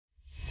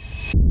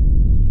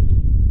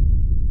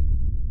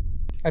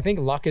I think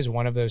luck is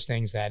one of those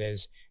things that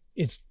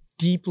it's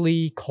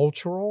deeply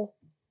cultural,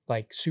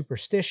 like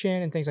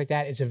superstition and things like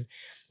that.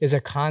 It's a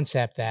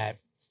concept that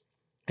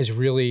is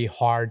really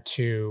hard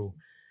to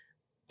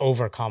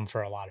overcome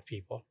for a lot of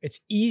people. It's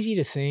easy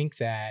to think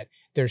that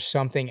there's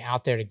something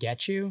out there to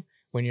get you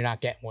when you're not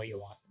getting what you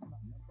want.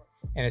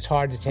 And it's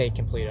hard to take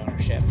complete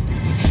ownership.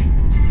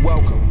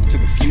 Welcome to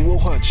the Fuel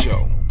Hunt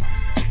Show.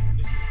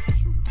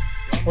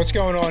 What's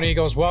going on,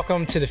 Eagles?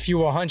 Welcome to the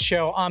Fuel Hunt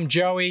Show. I'm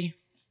Joey,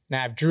 and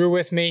I have Drew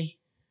with me,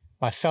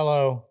 my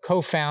fellow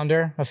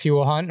co-founder of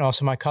Fuel Hunt, and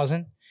also my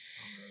cousin.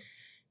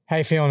 How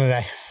you feeling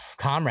today?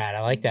 Comrade,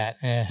 I like that.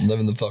 Yeah.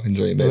 Living the fucking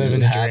dream, baby. Living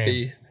the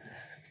happy dream.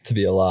 To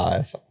be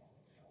alive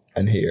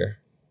and here.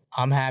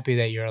 I'm happy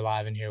that you're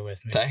alive and here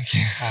with me. Thank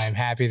you. I'm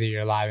happy that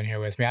you're alive and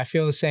here with me. I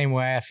feel the same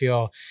way. I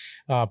feel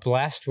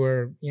blessed.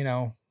 We're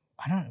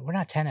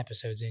not 10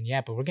 episodes in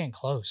yet, but we're getting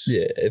close.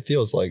 Yeah, it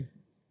feels like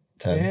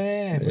 10.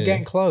 Yeah, we're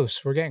getting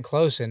close. We're getting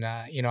close. And,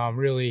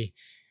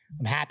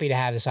 I'm happy to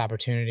have this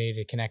opportunity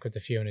to connect with the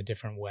few in a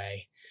different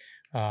way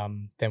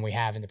than we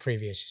have in the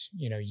previous,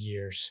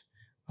 years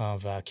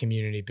of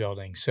community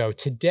building. So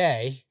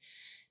today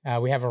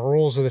we have a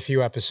Rules of the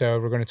Few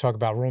episode. We're going to talk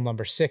about rule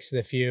number 6 of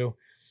the Few,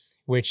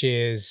 which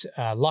is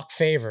luck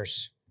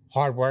favors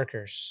hard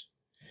workers.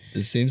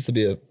 It seems to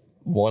be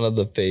one of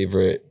the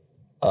favorite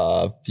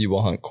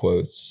Fuel Hunt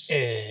quotes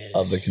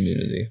of the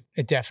community.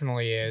 It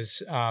definitely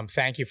is.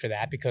 Thank you for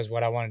that, because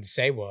what I wanted to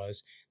say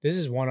was this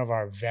is one of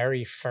our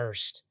very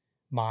first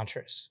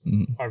mantras.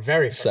 Our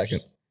very first.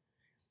 Second.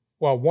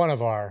 Well, one of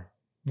our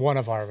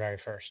very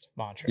first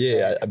mantras.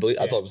 Yeah, right? I believe.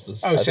 Yeah. I thought it was the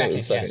second.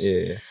 Yes.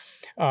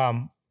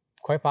 Yeah.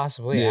 Quite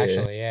possibly, Yeah.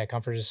 actually. Yeah.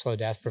 Comfort is slow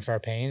death, prefer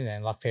pain,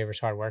 and luck favors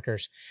hard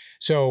workers.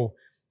 So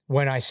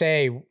when I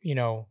say,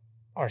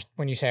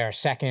 when you say our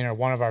second or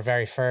one of our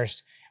very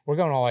first, we're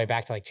going all the way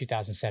back to like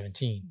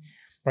 2017,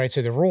 right?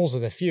 So the Rules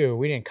of the Few,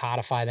 we didn't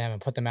codify them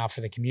and put them out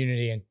for the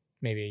community. And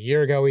maybe a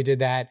year ago we did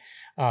that.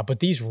 But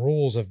these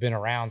rules have been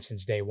around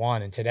since day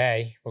one. And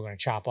today we're going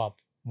to chop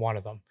up one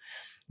of them.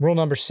 Rule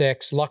number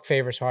 6, luck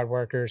favors hard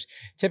workers.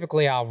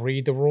 Typically I'll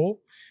read the rule,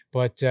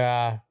 but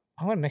I'm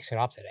going to mix it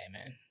up today,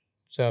 man.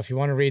 So if you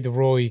want to read the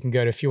rule, you can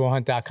go to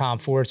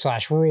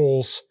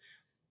fuelhunt.com/rules,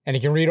 and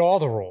you can read all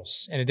the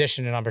rules in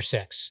addition to number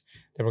 6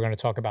 that we're going to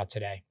talk about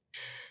today.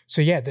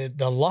 So yeah,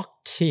 the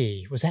luck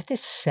tea, was that the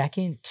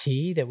second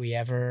tea that we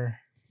ever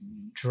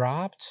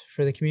dropped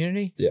for the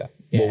community? Yeah.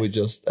 Yeah. Well, we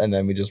just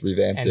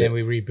revamped it. And then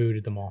we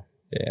rebooted them all.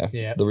 Yeah.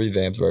 Yeah. The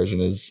revamped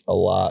version is a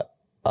lot.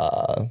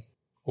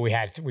 We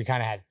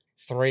kind of had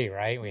 3,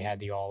 right? We had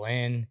the all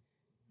in,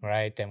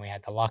 right? Then we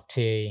had the luck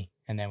tea,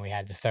 and then we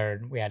had a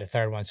third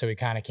one. So we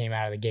kind of came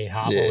out of the gate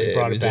hot, but we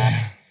brought it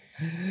back.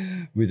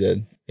 We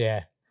did.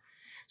 Yeah.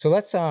 So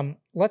let's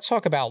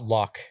talk about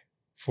luck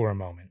for a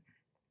moment.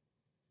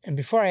 And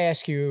before I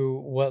ask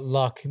you what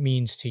luck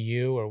means to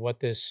you or what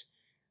this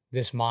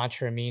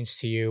mantra means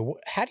to you,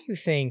 how do you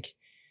think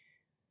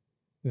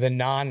the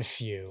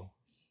non-few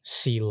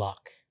see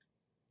luck?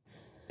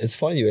 It's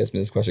funny you asked me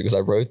this question because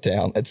I wrote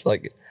down, it's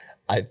like,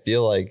 I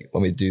feel like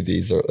when we do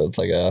these, it's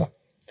like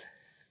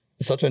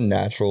such a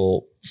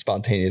natural,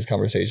 spontaneous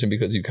conversation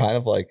because you kind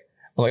of like,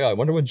 I'm like, oh, I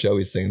wonder what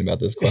Joey's thinking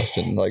about this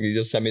question. Like you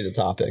just sent me the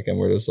topic and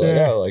we're just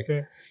like,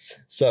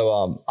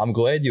 So I'm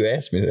glad you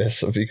asked me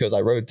this because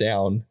I wrote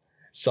down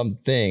some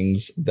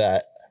things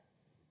that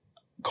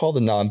call the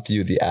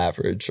non-few the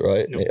average,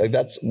 right? Nope. Like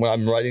that's when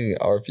I'm writing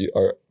our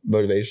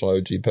motivational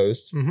OG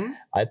posts. Mm-hmm.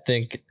 I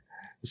think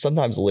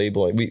sometimes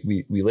labeling,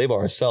 we label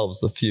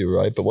ourselves the few,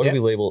 right? But what do we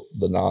label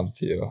the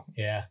non-few?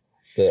 Yeah.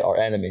 Our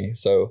enemy.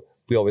 So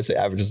we always say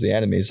average is the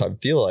enemy. So I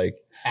feel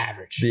like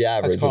average. The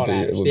average would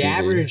be the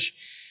average.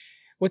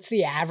 What's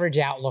the average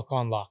outlook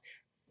on luck?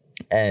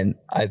 And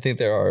I think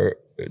there are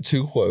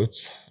 2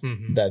 quotes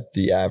that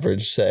the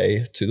average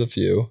say to the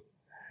few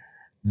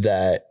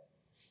that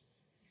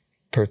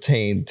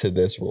pertain to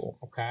this rule.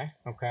 Okay.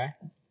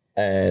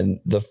 And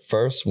the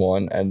first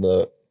one and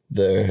the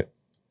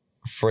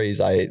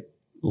phrase I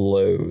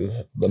loathe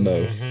the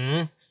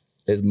most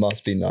is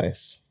must be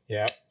nice.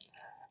 Yep.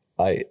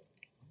 That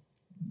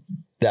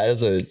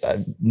is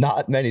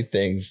not many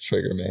things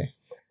trigger me.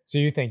 So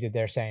you think that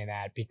they're saying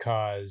that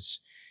because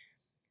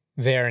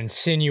they're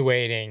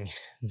insinuating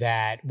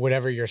that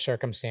whatever your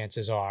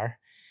circumstances are,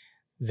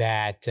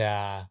 that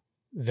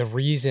the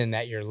reason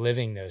that you're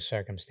living those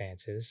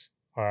circumstances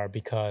are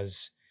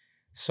because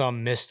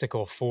some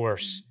mystical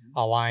force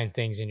aligned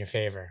things in your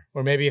favor.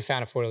 Or maybe you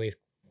found a 4-leaf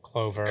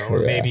clover. Correct.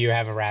 Or maybe you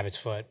have a rabbit's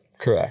foot.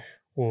 Correct.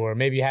 Or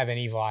maybe you have an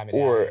evil eye.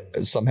 Or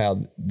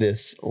somehow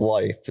this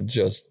life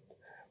just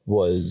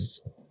was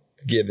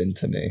given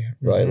to me,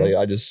 right? Like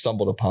I just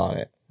stumbled upon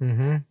it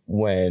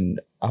when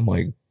I'm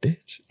like,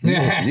 bitch, you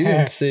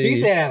didn't see. You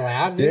can say that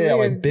loud. Yeah,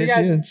 like, bitch,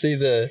 you didn't see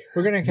the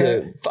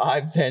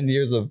 5-10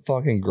 years of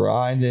fucking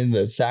grinding,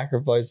 the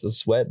sacrifice, the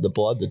sweat, the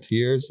blood, the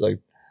tears, like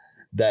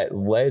that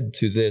led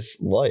to this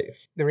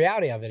life. The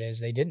reality of it is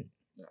they didn't.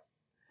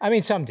 I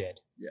mean, some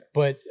did,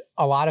 but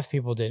a lot of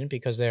people didn't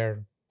because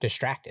they're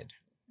distracted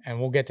And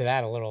we'll get to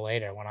that a little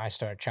later when I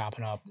start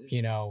chopping up,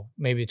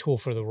 maybe a tool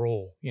for the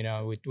rule,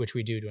 which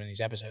we do during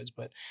these episodes,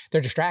 but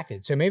they're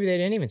distracted. So maybe they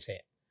didn't even see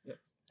it. Yeah.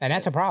 And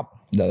that's a problem.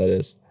 No, that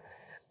is.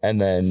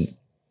 And then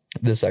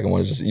the second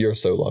one is just, you're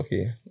so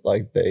lucky.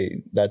 Like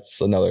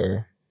that's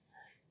another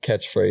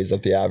catchphrase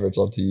that the average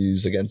love to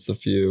use against the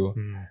few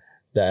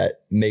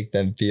that make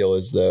them feel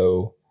as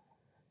though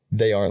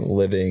they aren't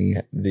living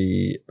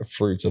the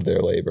fruits of their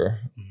labor.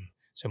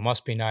 So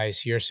must be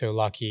nice. You're so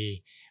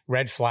lucky.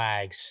 Red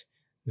flags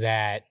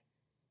that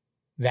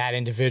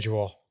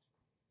individual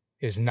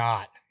is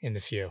not in the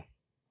few.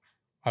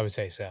 I would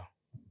say so.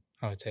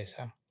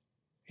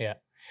 Yeah.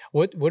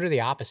 What are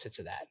the opposites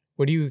of that?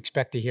 What do you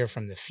expect to hear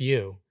from the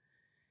few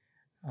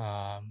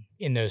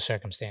in those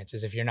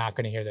circumstances if you're not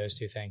going to hear those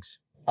two things?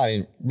 I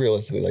mean,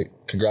 realistically, like,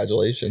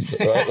 congratulations,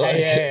 right? Like,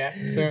 yeah.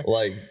 Sure.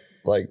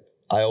 like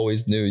I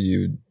always knew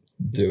you'd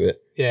do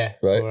it. Yeah.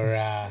 Right.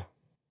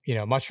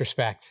 Or, much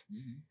respect.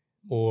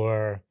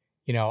 Or,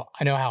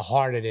 I know how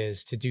hard it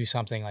is to do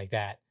something like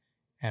that.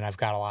 And I've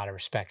got a lot of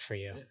respect for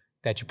you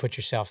that you put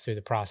yourself through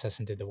the process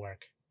and did the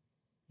work,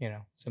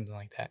 something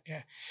like that.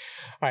 Yeah.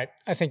 All right.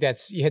 I think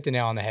you hit the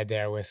nail on the head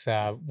there with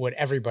what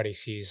everybody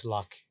sees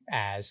luck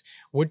as.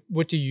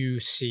 What do you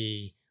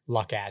see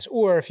luck as?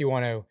 Or if you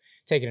want to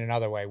take it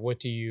another way, what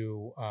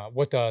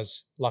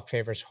does luck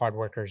favors hard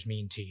workers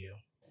mean to you?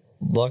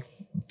 Luck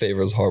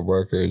favors hard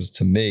workers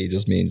to me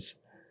just means,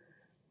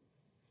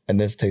 and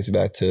this takes me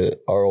back to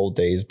our old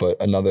days, but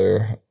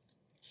another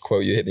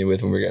quote you hit me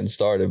with when we were getting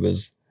started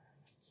was,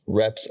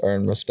 reps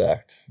earn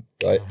respect,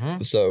 right?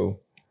 Mm-hmm.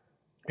 So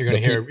you're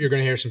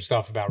gonna hear some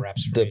stuff about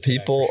reps. The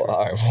people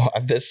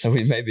today, so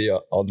we may be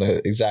on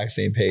the exact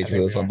same page for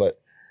this one,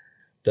 but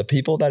the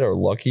people that are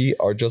lucky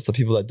are just the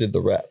people that did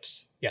the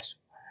reps. Yes.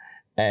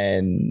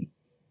 And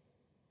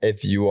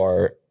if you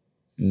are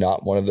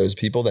not one of those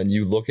people, then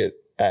you look at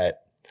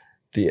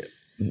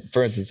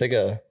for instance, take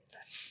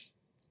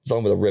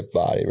someone with a ripped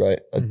body, right?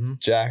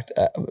 Jacked,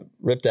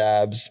 ripped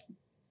abs,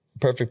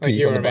 perfect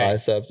peak on the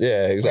biceps.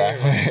 Yeah,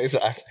 exactly.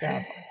 Exactly.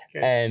 Yeah.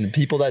 And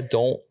people that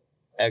don't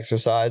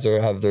exercise or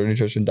have their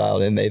nutrition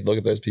dialed in, they look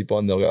at those people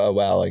and they'll go, oh,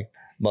 wow, like,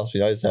 must be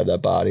nice to have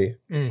that body,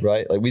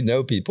 right? Like, we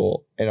know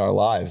people in our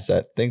lives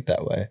that think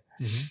that way.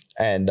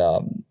 And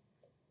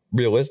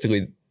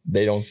realistically,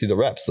 they don't see the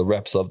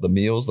reps of the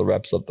meals, the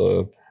reps of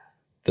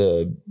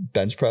the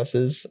bench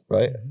presses,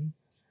 right?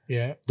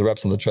 Yeah. The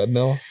reps on the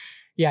treadmill.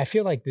 Yeah, I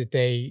feel like that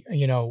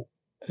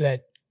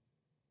that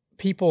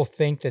people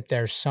think that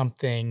there's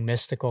something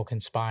mystical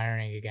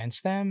conspiring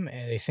against them.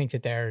 And they think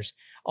that there's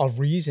a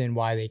reason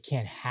why they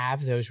can't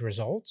have those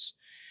results.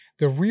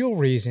 The real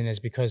reason is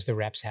because the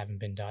reps haven't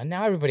been done.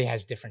 Now, everybody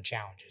has different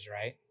challenges,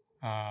 right?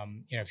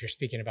 If you're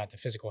speaking about the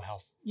physical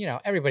health,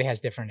 everybody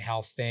has different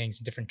health things,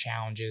 different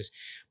challenges,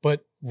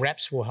 but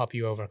reps will help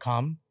you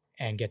overcome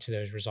and get to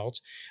those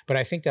results. But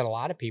I think that a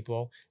lot of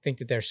people think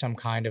that there's some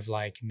kind of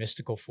like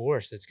mystical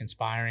force that's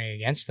conspiring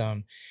against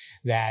them,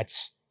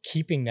 that's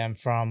keeping them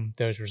from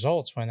those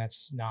results, when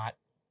that's not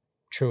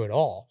true at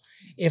all.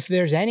 If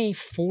there's any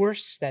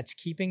force that's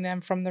keeping them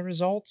from the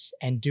results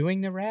and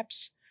doing the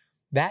reps,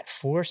 that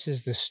force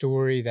is the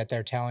story that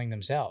they're telling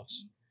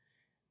themselves,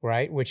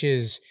 right? Which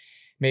is,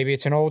 maybe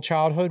it's an old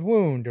childhood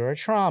wound or a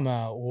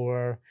trauma,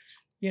 or,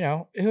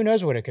 who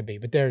knows what it could be.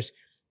 But there's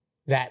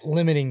that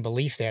limiting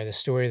belief there, the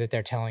story that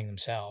they're telling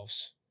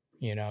themselves,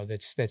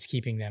 that's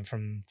keeping them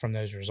from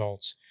those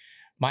results.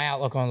 My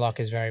outlook on luck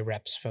is very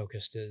reps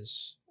focused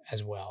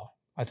as well.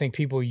 I think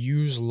people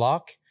use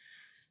luck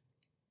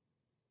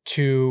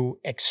to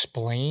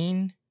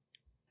explain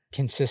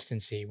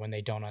consistency when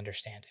they don't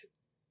understand it.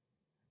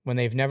 When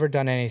they've never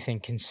done anything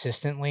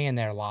consistently in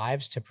their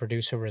lives to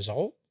produce a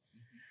result,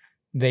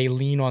 they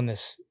lean on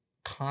this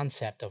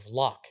concept of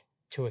luck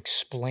to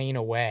explain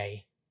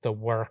away the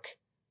work,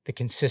 the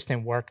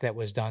consistent work that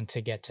was done to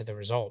get to the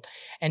result.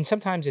 And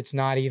sometimes it's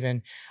not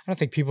even, I don't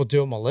think people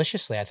do it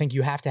maliciously. I think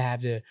you have to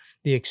have the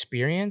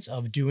experience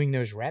of doing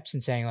those reps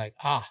and saying like,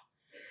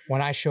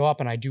 when I show up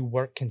and I do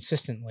work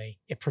consistently,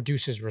 it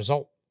produces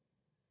result.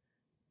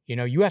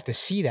 You have to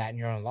see that in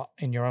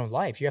your own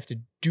life. You have to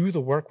do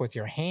the work with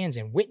your hands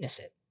and witness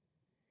it.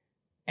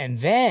 And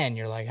then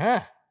you're like,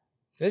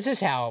 this is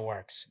how it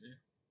works.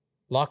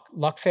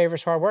 Luck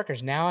favors hard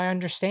workers. Now I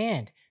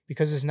understand,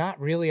 because it's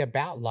not really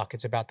about luck.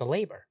 It's about the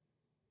labor,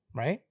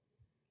 right?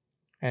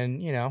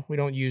 And, we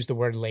don't use the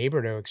word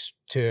labor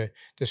to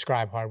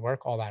describe hard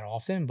work all that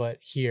often, but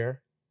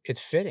here it's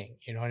fitting.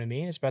 You know what I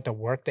mean? It's about the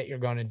work that you're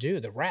going to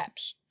do, the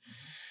reps.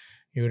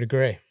 You would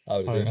agree? I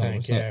would agree.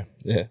 Think,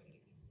 yeah.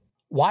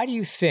 Why do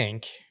you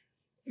think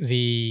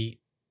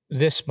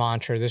this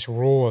mantra, this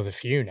rule of the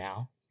few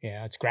now,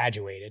 it's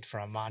graduated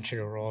from mantra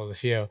to rule of the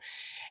few,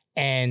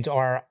 and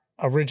our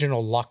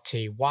original luck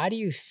tea, why do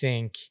you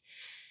think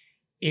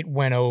it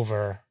went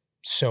over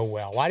so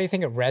well? Why do you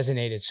think it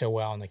resonated so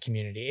well in the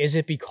community? Is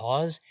it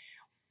because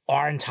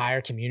our entire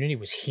community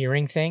was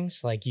hearing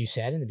things like you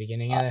said in the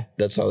beginning of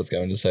that's what I was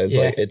going to say.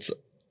 It's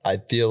I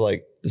feel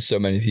like so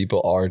many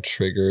people are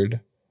triggered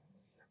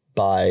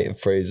by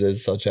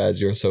phrases such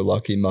as "you're so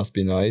lucky, must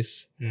be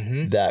nice,"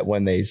 that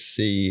when they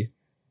see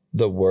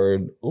the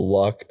word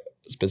luck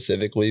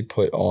specifically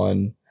put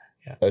on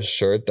a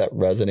shirt that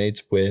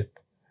resonates with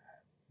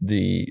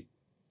the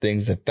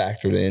things that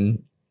factored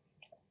in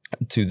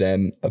to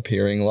them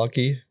appearing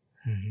lucky,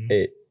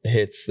 it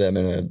hits them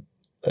in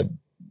a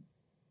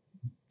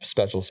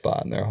special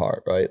spot in their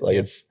heart, right? Like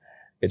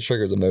it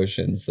triggers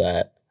emotions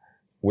that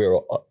we're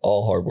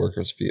all hard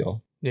workers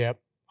feel. Yep,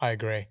 I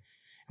agree.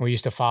 And we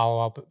used to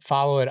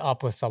follow it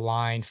up with the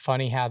line,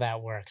 "Funny how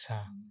that works,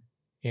 huh?"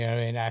 You know,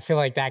 and I feel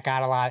like that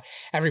got a lot.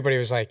 Everybody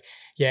was like,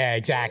 "Yeah,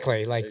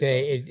 exactly." Like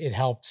it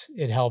helped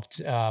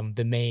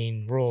the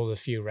main rule of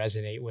the few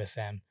resonate with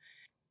them.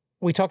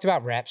 We talked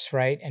about reps,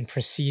 right? And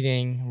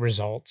preceding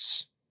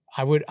results.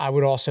 I would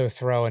also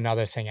throw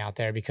another thing out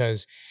there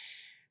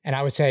and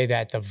I would say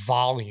that the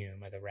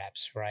volume of the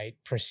reps, right,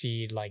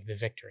 precede like the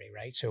victory,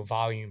 right? So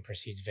volume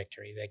precedes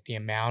victory. Like the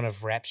amount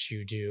of reps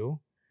you do,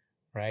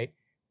 right,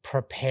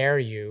 prepare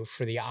you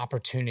for the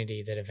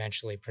opportunity that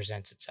eventually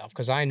presents itself.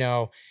 Because I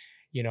know,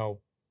 you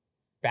know,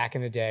 back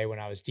in the day when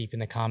I was deep in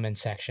the comment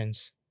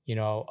sections, you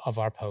know, of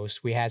our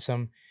post, we had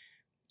some,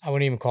 I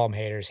wouldn't even call them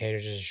haters.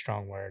 Haters is a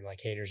strong word.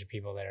 Like haters are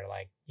people that are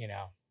like, you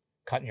know,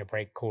 cutting your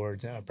brake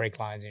cords, brake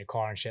lines in your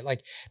car and shit.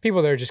 Like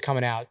people that are just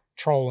coming out,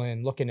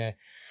 trolling, looking to,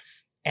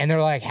 and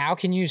they're like, how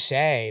can you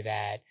say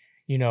that,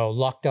 you know,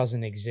 luck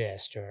doesn't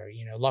exist, or,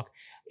 you know, luck,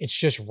 it's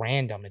just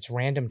random. It's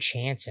random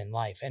chance in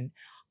life. And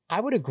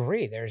I would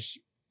agree. There's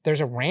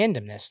a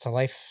randomness to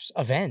life's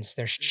events.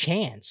 There's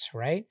chance,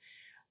 right?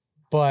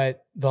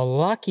 But the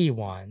lucky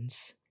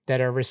ones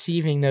that are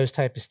receiving those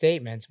type of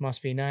statements,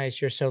 "Must be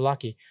nice, you're so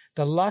lucky."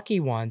 The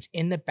lucky ones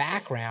in the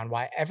background,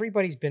 while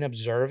everybody's been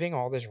observing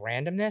all this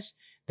randomness,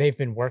 they've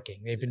been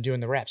working, they've been doing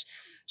the reps.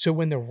 So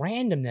when the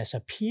randomness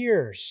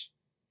appears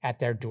at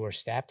their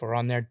doorstep or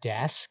on their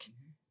desk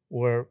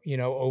or, you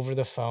know, over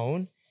the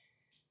phone,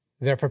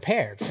 they're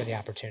prepared for the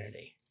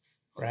opportunity,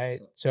 right?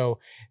 So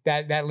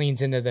that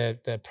leans into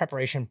the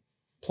preparation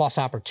plus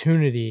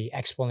opportunity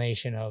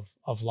explanation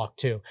of luck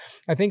too.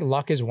 I think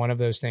luck is one of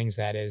those things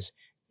that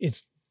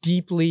it's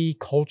deeply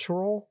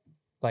cultural,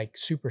 like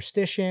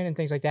superstition and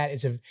things like that.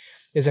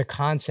 Is a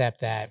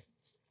concept that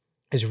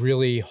is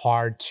really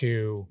hard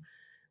to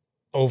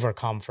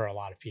overcome for a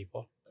lot of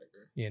people.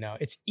 You know,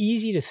 it's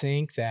easy to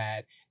think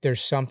that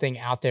there's something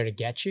out there to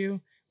get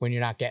you when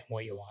you're not getting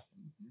what you want.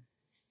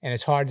 And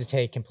it's hard to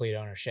take complete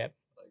ownership,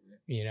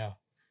 you know,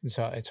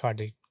 so it's hard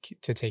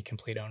to take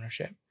complete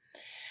ownership.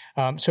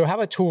 So how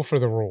about tool for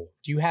the rule?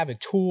 Do you have a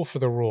tool for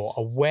the rule,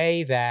 a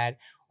way that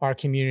our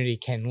community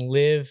can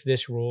live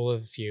this rule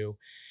of the few,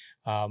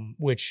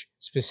 which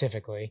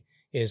specifically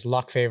is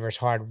luck favors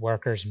hard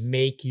workers,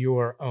 make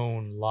your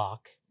own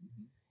luck?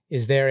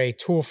 Is there a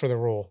tool for the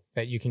rule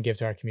that you can give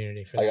to our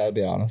community for that? I gotta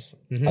be honest.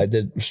 I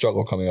did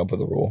struggle coming up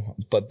with a rule,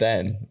 but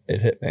then it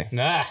hit me.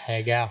 There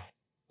you go.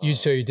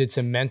 So you did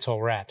some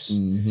mental reps.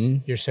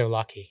 You're so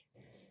lucky.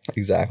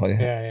 Exactly.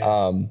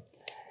 Yeah.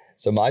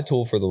 So my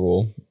tool for the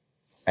rule,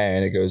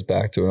 and it goes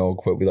back to an old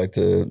quote we like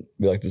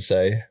to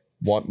say,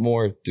 want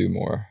more, do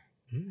more.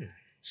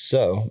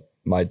 So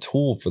my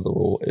tool for the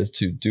rule is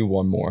to do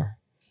one more.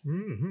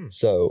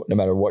 So no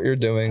matter what you're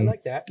doing, I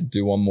like that.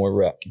 Do one more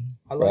rep.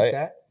 I like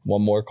that.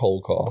 One more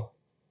cold call.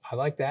 I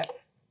like that.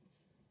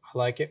 I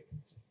like it.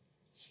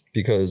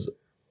 Because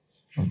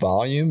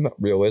volume,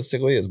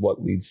 realistically, is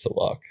what leads to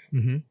luck.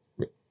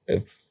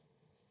 If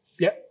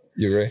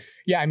you agree?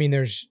 Yeah, I mean,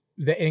 it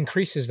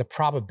increases the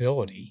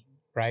probability,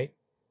 right,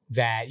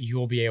 that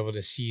you'll be able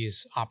to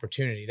seize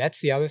opportunity.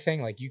 That's the other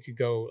thing. Like you could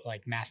go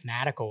like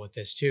mathematical with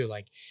this too.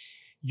 Like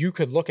you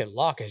could look at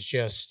luck as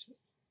just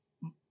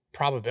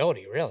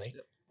probability, really.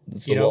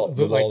 It's the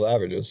law of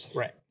averages.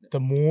 Right. The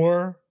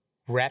more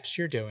reps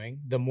you're doing,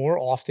 the more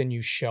often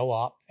you show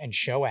up and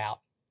show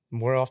out, the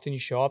more often you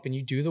show up and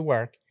you do the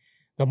work,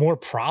 the more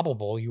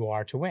probable you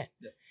are to win.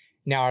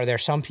 Now, are there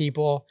some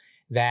people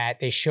that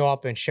they show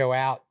up and show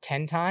out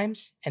 10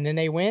 times and then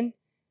they win?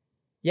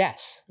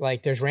 Yes.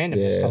 Like there's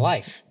randomness to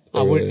life.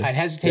 I'd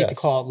hesitate to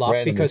call it luck.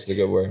 Randomness because is a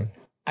good word.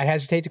 I'd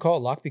hesitate to call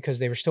it luck because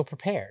they were still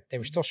prepared. They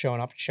were still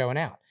showing up and showing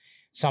out.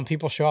 Some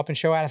people show up and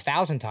show out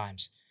 1,000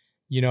 times,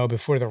 you know,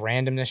 before the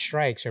randomness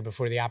strikes or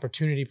before the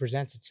opportunity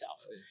presents itself.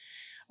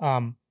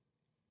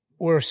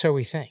 Or so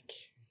we think.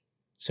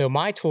 So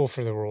my tool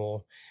for the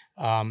rule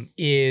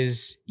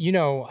is, you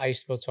know, I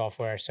used to build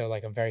software. So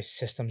like I'm very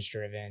systems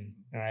driven,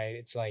 right?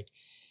 It's like,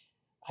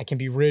 I can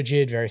be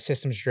rigid, very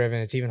systems driven.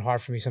 It's even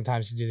hard for me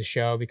sometimes to do the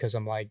show because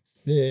I'm like,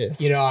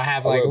 you know, I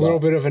have like a little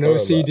bit of an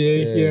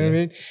OCD, you know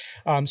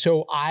what I mean?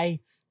 So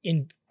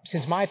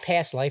since my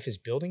past life is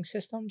building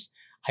systems,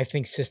 I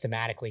think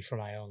systematically for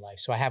my own life.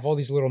 So I have all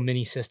these little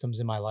mini systems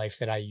in my life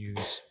that I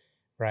use,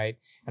 right?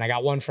 And I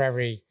got one for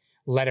every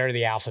letter of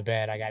the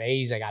alphabet. I got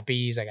A's, I got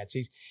B's, I got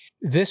C's.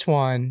 This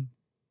one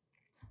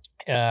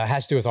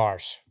has to do with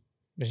R's.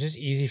 It's just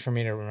easy for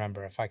me to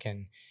remember. If I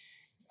can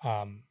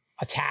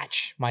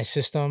attach my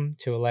system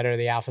to a letter of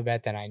the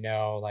alphabet, then I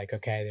know like,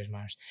 okay, there's my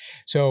R's.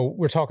 So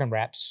we're talking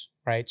reps,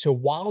 right? So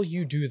while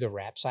you do the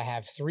reps, I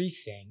have 3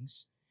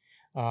 things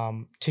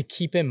to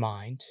keep in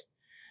mind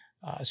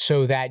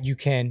so that you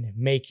can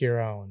make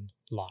your own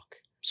luck.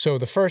 So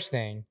the first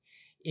thing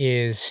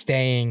is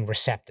staying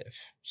receptive.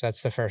 So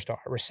that's the first R,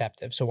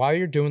 receptive. So while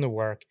you're doing the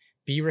work,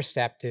 be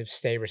receptive,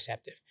 stay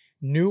receptive.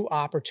 New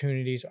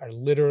opportunities are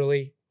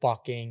literally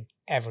fucking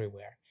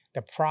everywhere.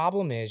 The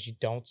problem is you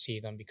don't see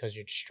them because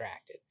you're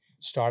distracted.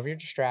 Starve your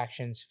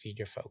distractions, feed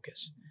your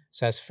focus.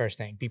 So that's the first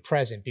thing. Be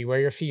present, be where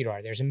your feet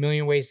are. There's a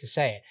million ways to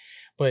say it.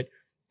 But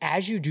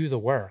as you do the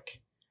work,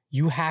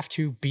 you have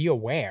to be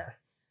aware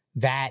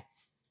that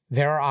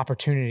there are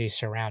opportunities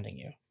surrounding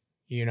you,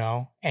 you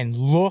know, and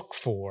look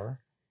for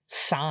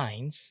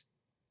signs,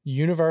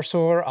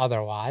 universal or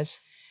otherwise,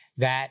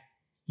 that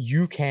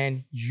you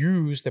can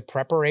use the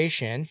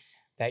preparation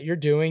that you're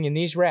doing in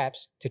these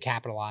reps to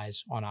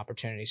capitalize on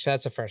opportunities. So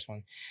that's the first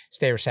one.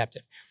 Stay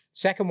receptive.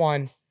 Second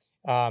one,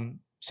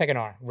 second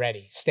R,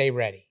 ready. Stay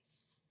ready.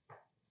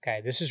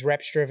 Okay, this is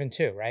reps driven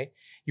too, right?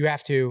 You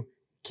have to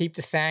keep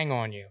the thang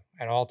on you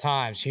at all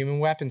times, human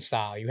weapon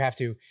style. You have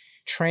to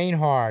train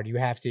hard. You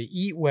have to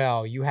eat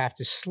well. You have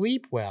to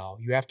sleep well.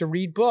 You have to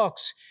read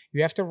books.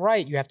 You have to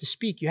write. You have to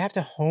speak. You have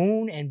to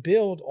hone and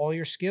build all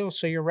your skills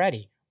so you're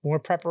ready. More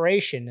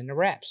preparation in the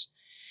reps.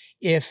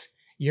 If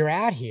you're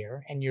out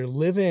here and you're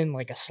living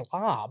like a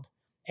slob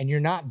and you're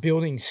not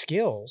building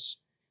skills,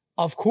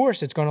 of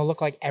course it's going to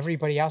look like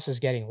everybody else is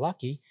getting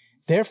lucky.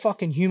 They're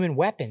fucking human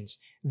weapons.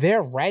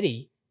 They're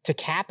ready to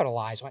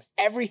capitalize on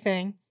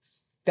everything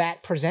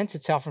that presents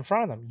itself in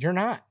front of them. You're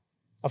not.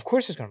 Of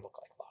course it's going to look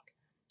like luck.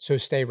 So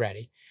stay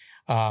ready.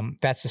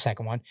 That's the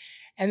second one.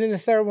 And then the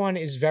third one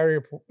is very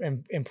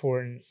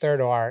important. Third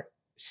R,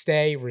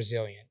 stay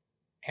resilient.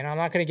 And I'm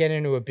not going to get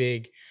into a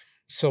big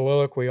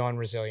soliloquy on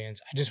resilience.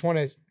 I just want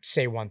to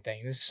say one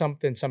thing. This is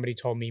something somebody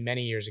told me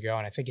many years ago,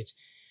 and I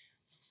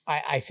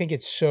think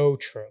it's so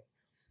true.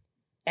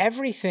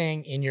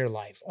 Everything in your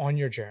life, on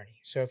your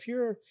journey. So if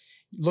you're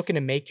looking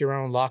to make your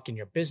own luck in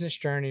your business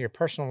journey, your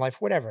personal life,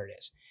 whatever it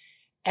is,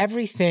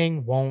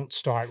 everything won't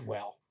start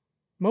well.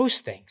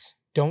 Most things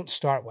don't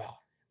start well,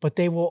 but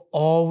they will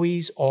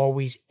always,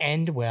 always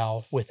end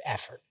well with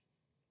effort.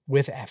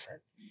 With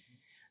effort.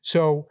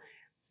 So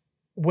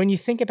when you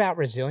think about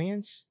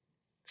resilience,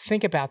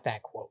 think about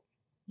that quote.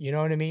 You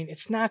know what I mean?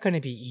 It's not going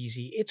to be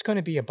easy. It's going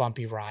to be a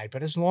bumpy ride.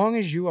 But as long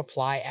as you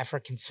apply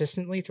effort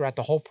consistently throughout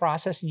the whole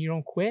process and you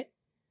don't quit,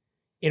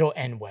 it'll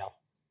end well.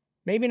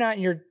 Maybe not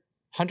in your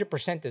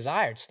 100%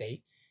 desired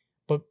state,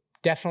 but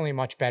definitely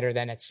much better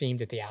than it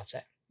seemed at the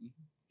outset.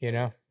 You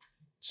know?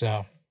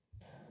 So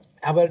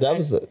how about that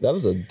was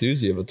a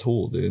doozy of a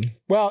tool, dude.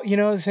 Well, you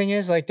know, the thing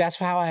is, like, that's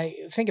how I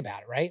think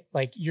about it, right?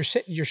 Like, you're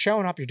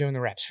showing up, you're doing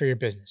the reps for your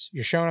business.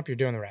 You're showing up, you're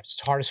doing the reps.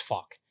 It's hard as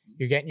fuck.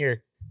 You're getting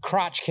your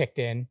crotch kicked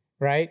in,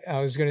 right? I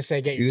was going to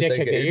say get your dick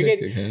kicked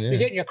in. You're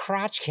getting your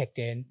crotch kicked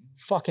in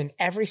fucking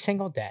every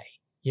single day.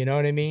 You know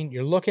what I mean?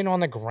 You're looking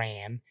on the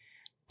gram.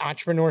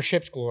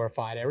 Entrepreneurship's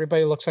glorified.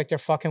 Everybody looks like they're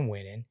fucking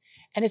winning.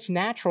 And it's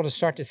natural to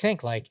start to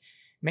think like,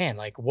 man,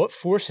 like what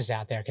force is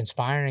out there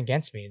conspiring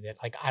against me that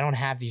like I don't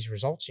have these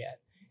results yet?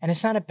 And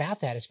it's not about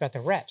that. It's about the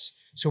reps.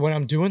 So when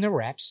I'm doing the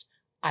reps,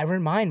 I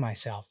remind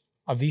myself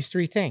of these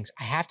three things.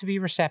 I have to be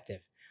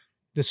receptive.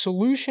 The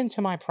solution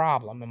to my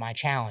problem and my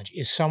challenge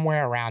is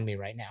somewhere around me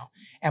right now.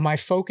 Am I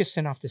focused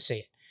enough to see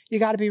it? You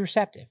got to be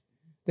receptive.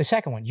 The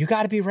second one, you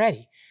got to be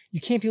ready. You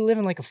can't be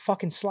living like a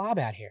fucking slob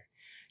out here.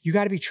 You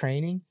got to be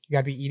training. You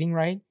got to be eating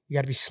right. You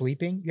got to be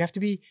sleeping. You have to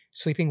be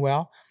sleeping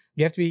well.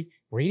 You have to be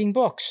reading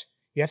books.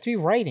 You have to be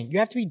writing. You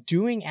have to be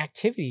doing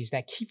activities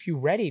that keep you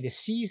ready to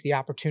seize the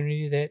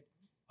opportunity that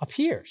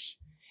appears.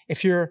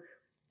 If you're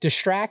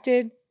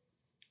distracted,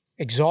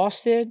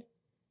 exhausted,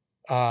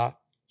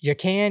 you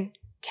can't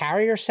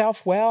carry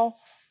yourself well,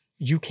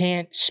 you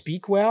can't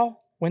speak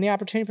well when the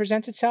opportunity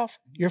presents itself,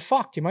 you're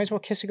fucked. You might as well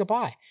kiss it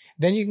goodbye.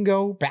 Then you can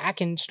go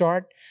back and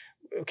start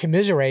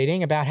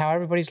commiserating about how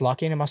everybody's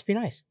lucky and it must be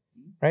nice,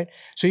 right?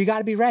 So you got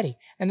to be ready.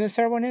 And the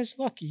third one is,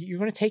 look, you're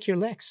going to take your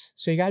licks.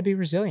 So you got to be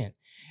resilient.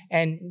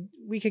 And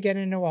we could get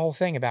into a whole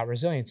thing about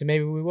resilience, and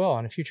maybe we will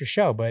on a future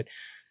show, but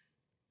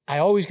I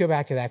always go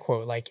back to that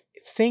quote, like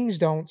things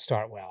don't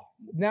start well.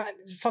 Not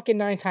fucking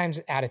 9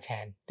 times out of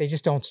 10, they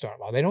just don't start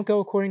well. They don't go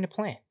according to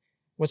plan.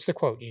 What's the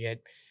quote? You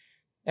get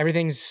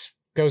everything's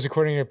goes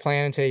according to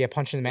plan until you get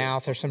punched in the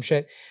mouth or some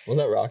shit. Was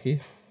that Rocky?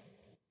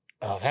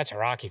 Oh, that's a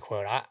Rocky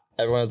quote.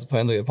 Everyone has a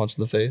plan to get punched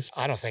in the face.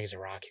 I don't think it's a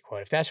Rocky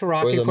quote. If that's a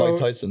Rocky or is it quote, Mike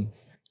Tyson?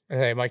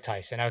 Okay, Mike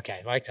Tyson.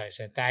 Okay, Mike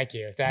Tyson. Thank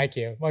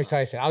you, Mike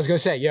Tyson. I was gonna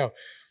say, yo,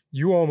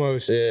 you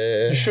almost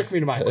you shook me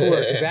to my core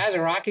because that's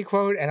a Rocky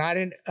quote, and I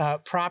didn't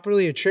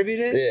properly attribute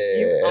it.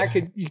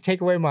 Yeah. You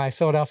take away my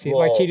Philadelphia,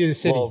 my key to the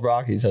city. Well,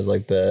 Rocky says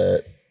like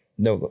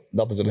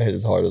nothing's gonna hit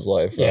as hard as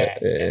life, right?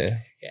 Yeah.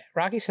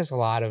 Rocky says a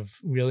lot of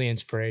really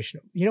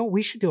inspirational. You know,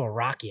 we should do a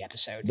Rocky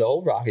episode. The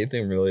whole Rocky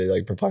thing really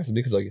like perplexes me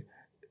because like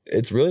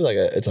it's really like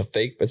it's a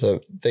fake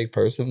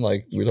person.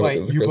 Like you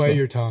bite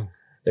your tongue.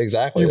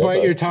 Exactly. You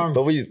bite your tongue.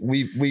 But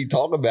we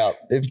talk about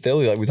in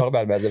Philly, like we talk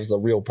about him as if it's a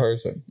real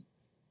person.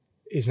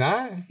 He's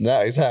not? No,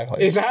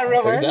 exactly. It's not a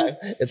real person?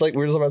 Exactly. It's like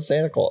we're just about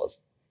Santa Claus.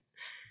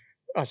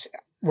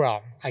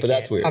 Well, I But can't.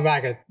 that's weird. I'm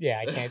not gonna. Yeah,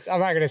 I can't. I'm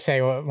not gonna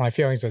say what my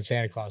feelings on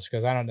Santa Claus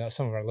because I don't know.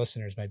 Some of our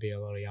listeners might be a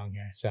little young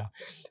here, so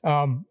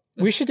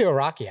we should do a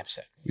Rocky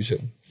episode. We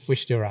should. We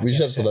should do a Rocky. We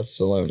should have episode.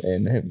 Sylvester Stallone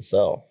in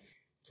himself.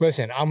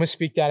 Listen, I'm gonna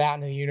speak that out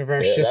into the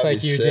universe Yeah, just that'd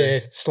like be you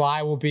sick. did.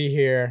 Sly will be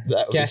here.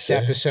 That would be Guest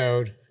sick.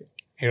 episode.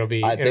 It'll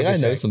be. I it'll think be I know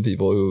sick. some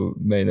people who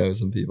may know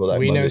some people that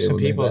We might know be some able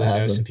to make people that know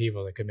happen. some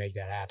people that could make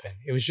that happen.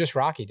 It was just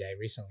Rocky Day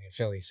recently in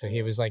Philly, so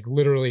he was like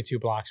literally 2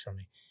 blocks from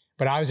me.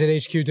 But I was at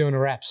HQ doing the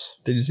reps.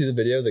 Did you see the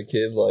video of the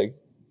kid like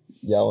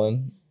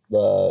yelling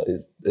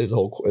his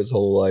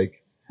whole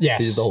like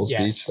Yes, he did the whole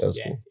yes, speech? That was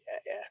yeah, cool.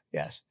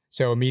 yes.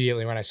 So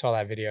immediately when I saw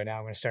that video, now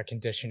I'm going to start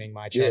conditioning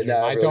my Yeah, children,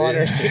 now my everybody-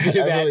 daughters to do that.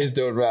 Everybody's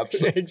doing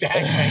reps.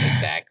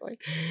 exactly.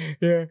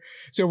 Yeah.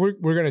 So we're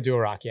going to do a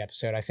Rocky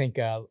episode. I think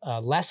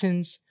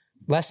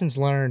lessons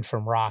learned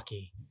from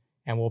Rocky,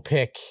 and we'll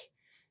pick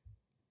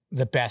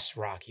the best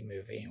Rocky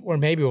movie, or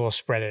maybe we'll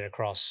spread it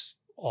across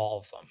all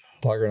of them.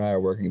 Parker and I are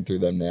working through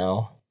them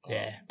now.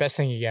 Yeah, best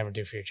thing you can ever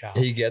do for your child.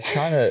 He gets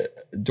kind of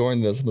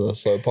during some of the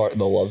slow part,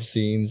 the love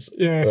scenes.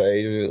 Yeah.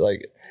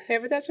 Like Yeah,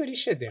 but that's what he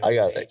should do. I at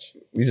got his it. age.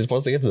 We just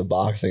wants to get to the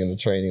boxing and the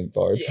training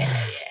parts.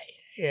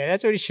 Yeah.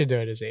 That's what he should do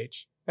at his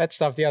age. That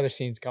stuff, the other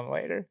scenes come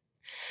later.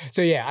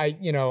 So yeah,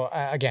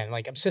 again,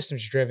 like I'm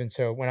systems driven.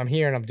 So when I'm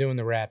here and I'm doing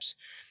the reps,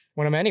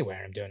 when I'm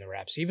anywhere, I'm doing the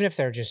reps, even if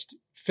they're just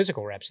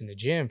physical reps in the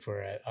gym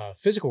for a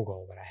physical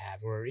goal that I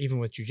have, or even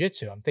with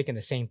jujitsu, I'm thinking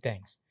the same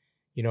things.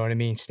 You know what I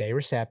mean? Stay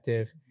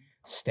receptive,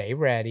 stay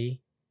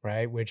ready,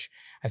 right? Which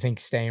I think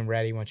staying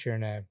ready once you're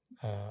in a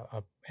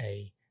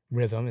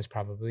rhythm is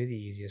probably the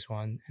easiest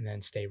one, and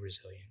then stay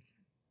resilient.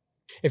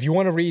 If you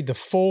want to read the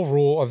full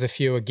rule of the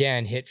few,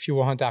 again, hit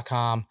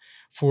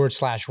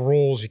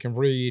fuelhunt.com/rules. You can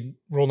read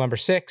rule number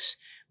 6,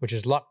 which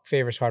is luck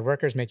favors hard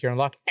workers, make your own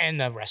luck, and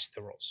the rest of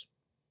the rules.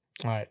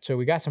 All right. So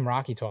we got some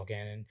Rocky talk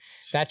in, and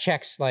that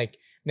checks like,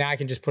 now I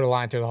can just put a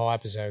line through the whole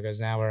episode because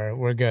now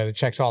we're good. It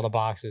checks all the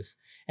boxes.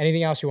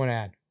 Anything else you want to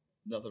add?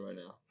 Nothing right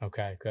now.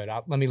 Okay, good.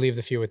 Let me leave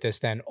the few with this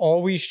then.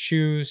 Always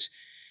choose.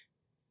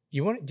 Do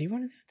you want to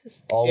do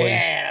this? Always.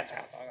 Yeah, that's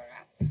how I'm talking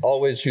about.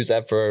 Always choose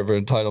effort over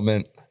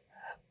entitlement.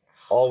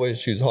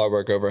 Always choose hard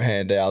work over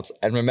handouts.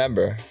 And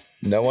remember,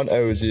 no one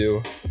owes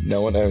you.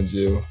 No one owns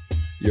you.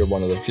 You're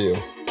one of the few.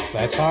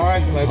 Let's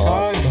hunt. Let's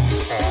hunt. All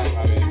right,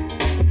 my man.